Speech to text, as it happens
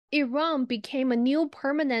Iran became a new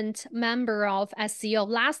permanent member of SCO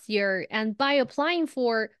last year, and by applying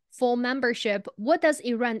for full membership, what does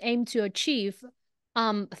Iran aim to achieve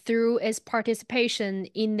through its participation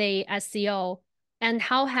in the SCO? And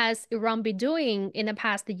how has Iran been doing in the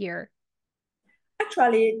past year?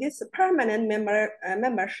 Actually, this permanent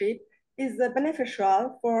membership is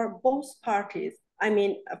beneficial for both parties. I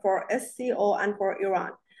mean, for SCO and for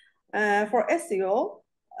Iran. For SCO,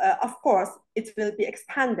 of course, it will be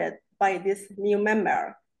expanded by this new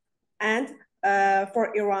member. And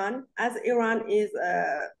for Iran, as Iran is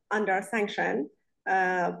under sanction,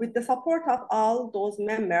 with the support of all those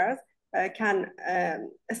members, can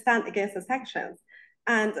stand against the sanctions.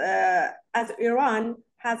 And as Iran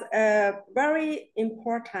has a very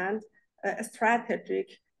important strategic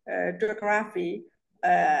geography,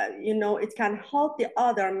 it can help the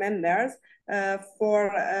other members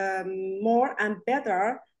for more and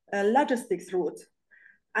better logistics route.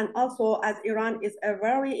 And also, as Iran is a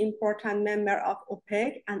very important member of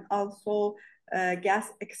OPEC and also gas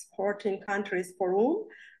exporting countries forum,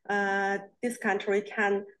 this country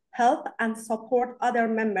can help and support other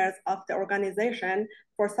members of the organization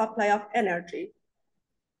for supply of energy.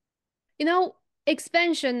 You know,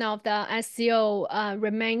 expansion of the SCO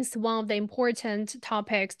remains one of the important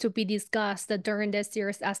topics to be discussed during this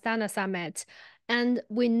year's Astana summit. And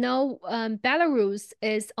we know Belarus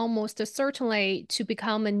is almost certainly to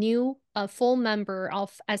become a new full member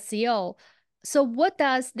of SCO. So, what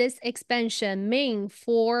does this expansion mean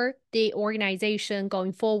for the organization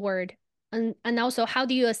going forward? And also, how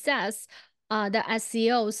do you assess the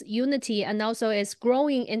SCO's unity and also its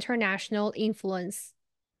growing international influence?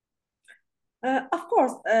 Of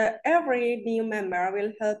course, every new member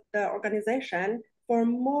will help the organization for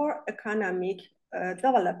more economic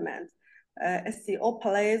development. SCO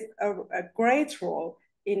plays a great role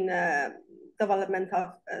in development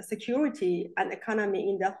of security and economy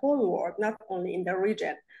in the whole world, not only in the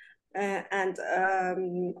region. And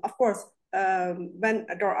of course, when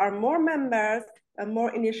there are more members,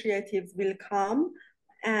 more initiatives will come.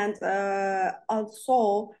 And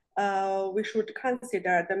also, we should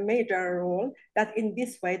consider the major role that in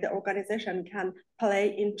this way the organization can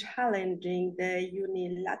play in challenging the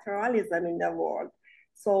unilateralism in the world.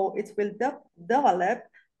 So it will develop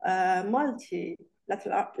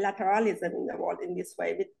multilateralism in the world in this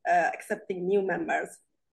way with accepting new members.